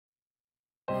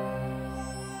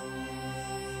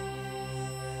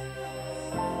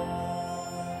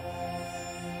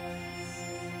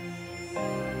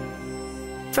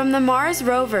From the Mars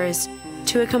rovers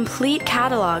to a complete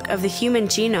catalog of the human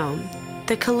genome,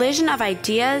 the collision of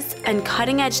ideas and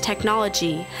cutting-edge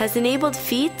technology has enabled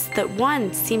feats that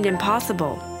once seemed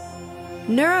impossible.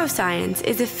 Neuroscience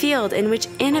is a field in which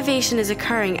innovation is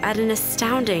occurring at an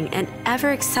astounding and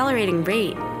ever-accelerating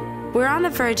rate. We're on the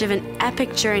verge of an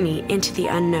epic journey into the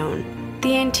unknown,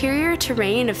 the interior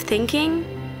terrain of thinking,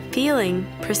 feeling,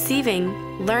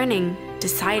 perceiving, learning,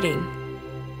 deciding.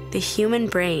 The human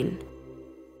brain.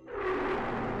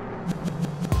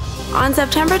 On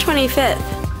September 25th,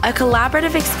 a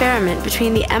collaborative experiment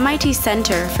between the MIT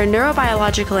Center for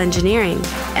Neurobiological Engineering,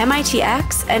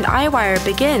 MITx, and EyeWire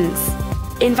begins,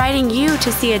 inviting you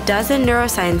to see a dozen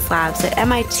neuroscience labs at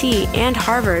MIT and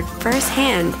Harvard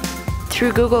firsthand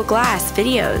through Google Glass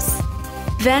videos.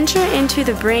 Venture into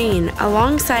the brain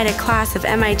alongside a class of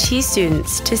MIT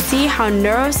students to see how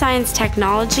neuroscience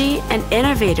technology and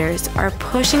innovators are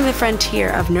pushing the frontier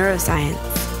of neuroscience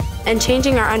and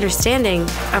changing our understanding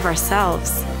of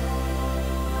ourselves.